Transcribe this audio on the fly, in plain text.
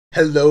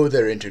Hello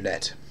there,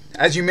 Internet.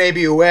 As you may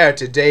be aware,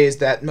 today is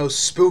that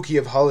most spooky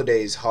of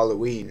holidays,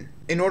 Halloween.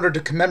 In order to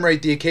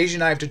commemorate the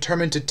occasion, I have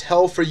determined to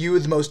tell for you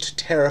the most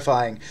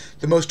terrifying,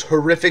 the most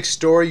horrific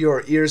story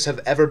your ears have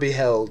ever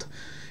beheld.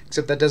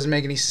 Except that doesn't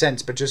make any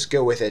sense, but just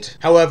go with it.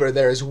 However,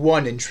 there is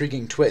one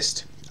intriguing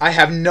twist. I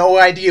have no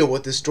idea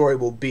what this story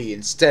will be.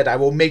 Instead, I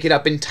will make it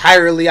up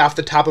entirely off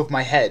the top of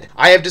my head.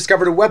 I have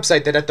discovered a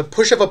website that at the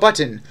push of a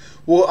button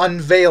will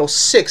unveil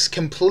 6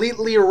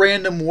 completely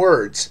random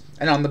words,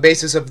 and on the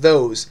basis of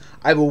those,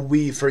 I will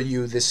weave for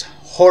you this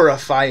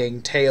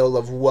horrifying tale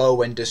of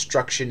woe and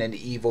destruction and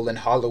evil and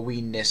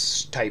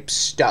Halloweenness type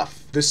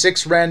stuff. The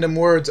 6 random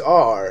words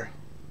are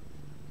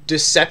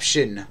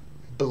deception,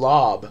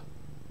 blob,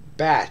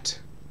 bat,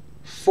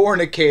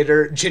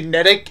 fornicator,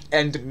 genetic,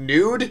 and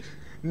nude?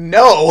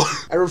 No!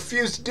 I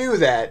refuse to do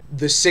that.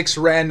 The 6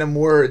 random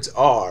words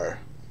are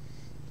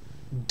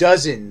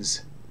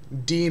dozens,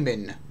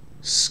 demon,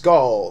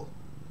 skull,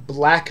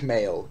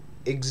 blackmail,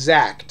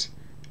 exact,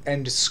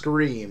 and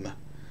scream.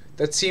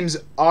 That seems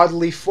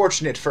oddly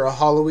fortunate for a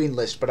Halloween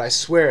list, but I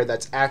swear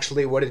that's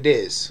actually what it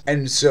is.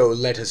 And so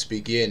let us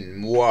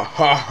begin. Life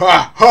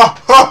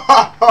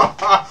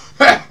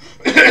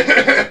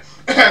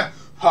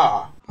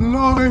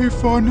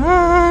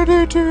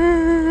Unedited.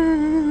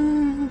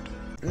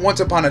 Once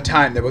upon a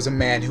time, there was a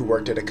man who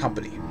worked at a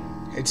company.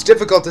 It's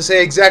difficult to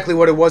say exactly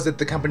what it was that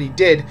the company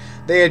did.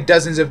 They had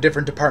dozens of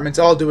different departments,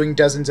 all doing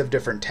dozens of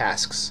different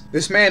tasks.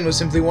 This man was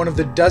simply one of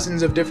the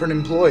dozens of different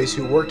employees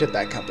who worked at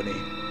that company.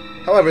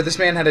 However, this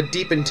man had a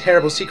deep and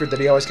terrible secret that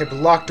he always kept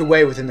locked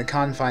away within the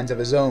confines of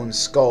his own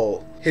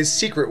skull. His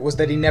secret was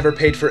that he never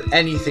paid for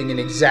anything in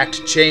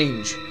exact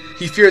change.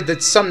 He feared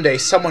that someday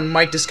someone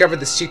might discover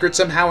the secret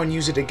somehow and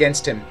use it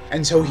against him,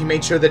 and so he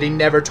made sure that he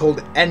never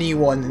told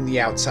anyone in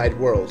the outside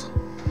world.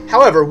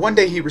 However, one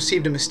day he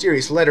received a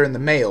mysterious letter in the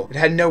mail. It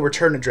had no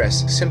return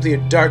address, simply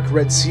a dark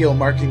red seal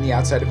marking the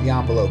outside of the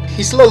envelope.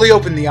 He slowly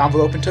opened the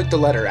envelope and took the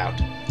letter out.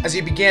 As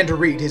he began to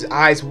read, his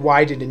eyes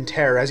widened in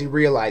terror as he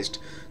realized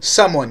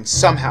someone,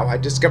 somehow,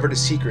 had discovered a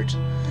secret.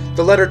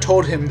 The letter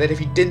told him that if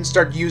he didn't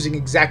start using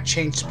exact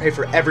change to pay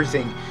for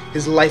everything,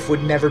 his life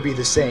would never be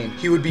the same.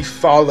 He would be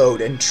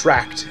followed and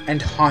tracked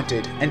and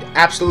haunted and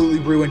absolutely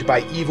ruined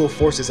by evil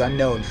forces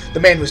unknown. The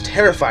man was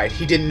terrified.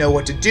 He didn't know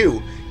what to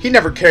do. He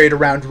never carried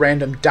around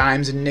random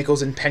dimes and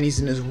nickels and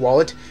pennies in his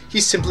wallet. He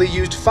simply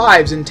used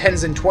 5s and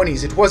 10s and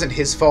 20s. It wasn't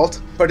his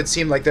fault, but it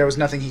seemed like there was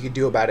nothing he could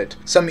do about it.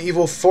 Some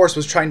evil force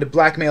was trying to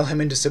blackmail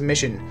him into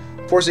submission,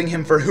 forcing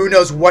him for who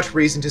knows what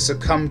reason to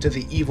succumb to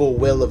the evil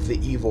will of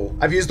the evil.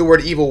 I've used the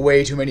word evil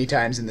way too many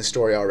times in this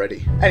story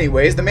already.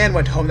 Anyways, the man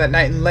went home that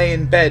night and lay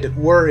in bed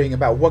worrying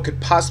about what could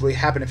possibly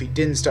happen if he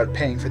didn't start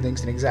paying for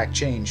things in exact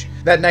change.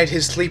 That night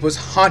his sleep was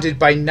haunted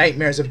by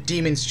nightmares of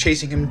demons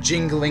chasing him,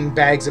 jingling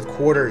bags of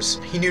quarters.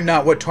 He knew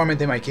not what torment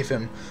they might give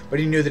him, but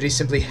he knew that he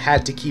simply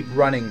had to keep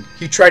running.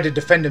 He tried to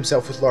defend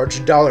himself with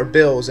large dollar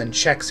bills and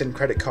checks and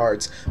credit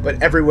cards, but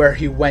everywhere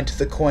he went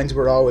the coins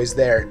were always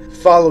there,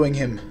 following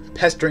him,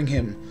 pestering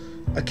him,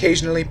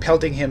 occasionally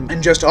pelting him,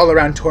 and just all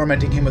around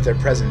tormenting him with their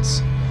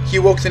presence. He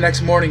woke the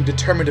next morning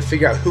determined to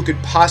figure out who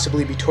could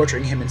possibly be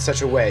torturing him in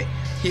such a way.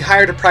 He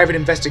hired a private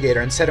investigator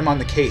and set him on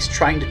the case,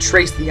 trying to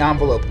trace the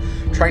envelope,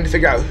 trying to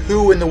figure out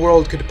who in the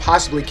world could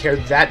possibly care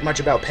that much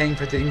about paying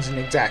for things in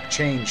exact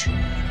change.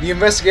 The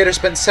investigator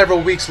spent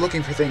several weeks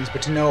looking for things,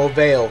 but to no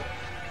avail.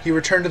 He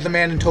returned to the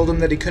man and told him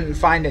that he couldn't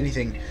find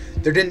anything.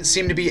 There didn't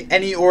seem to be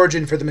any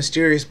origin for the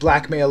mysterious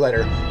blackmail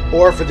letter,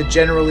 or for the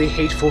generally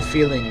hateful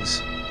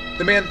feelings.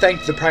 The man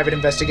thanked the private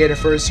investigator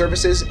for his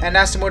services and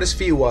asked him what his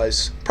fee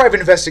was.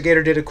 Private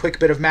investigator did a quick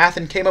bit of math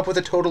and came up with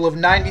a total of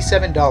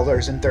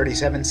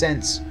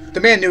 $97.37. The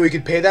man knew he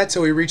could pay that,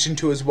 so he reached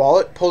into his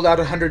wallet, pulled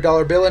out a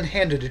 $100 bill, and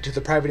handed it to the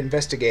private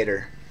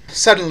investigator.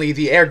 Suddenly,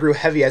 the air grew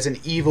heavy as an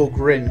evil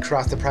grin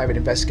crossed the private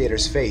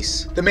investigator's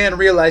face. The man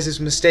realized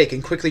his mistake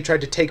and quickly tried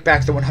to take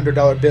back the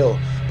 $100 bill,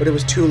 but it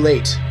was too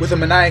late. With a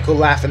maniacal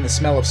laugh and the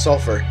smell of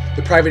sulfur,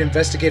 the private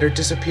investigator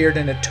disappeared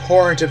in a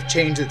torrent of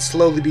change that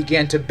slowly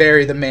began to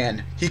bury the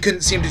man. He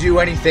couldn't seem to do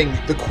anything.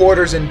 The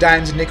quarters and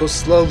dimes and nickels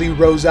slowly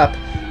rose up,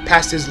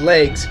 past his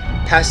legs,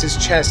 past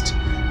his chest,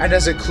 and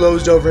as it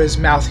closed over his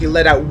mouth, he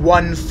let out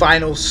one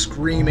final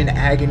scream in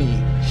agony.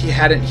 He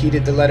hadn't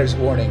heeded the letter's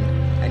warning,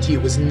 and he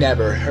was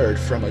never heard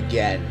from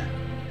again.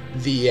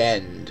 The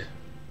end.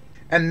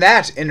 And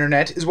that,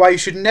 Internet, is why you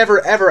should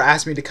never ever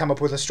ask me to come up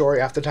with a story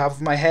off the top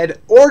of my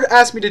head, or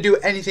ask me to do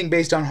anything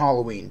based on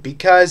Halloween,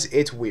 because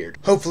it's weird.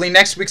 Hopefully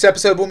next week's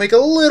episode will make a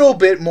little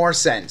bit more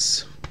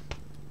sense.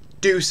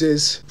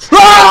 Deuces.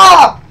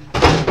 Ah!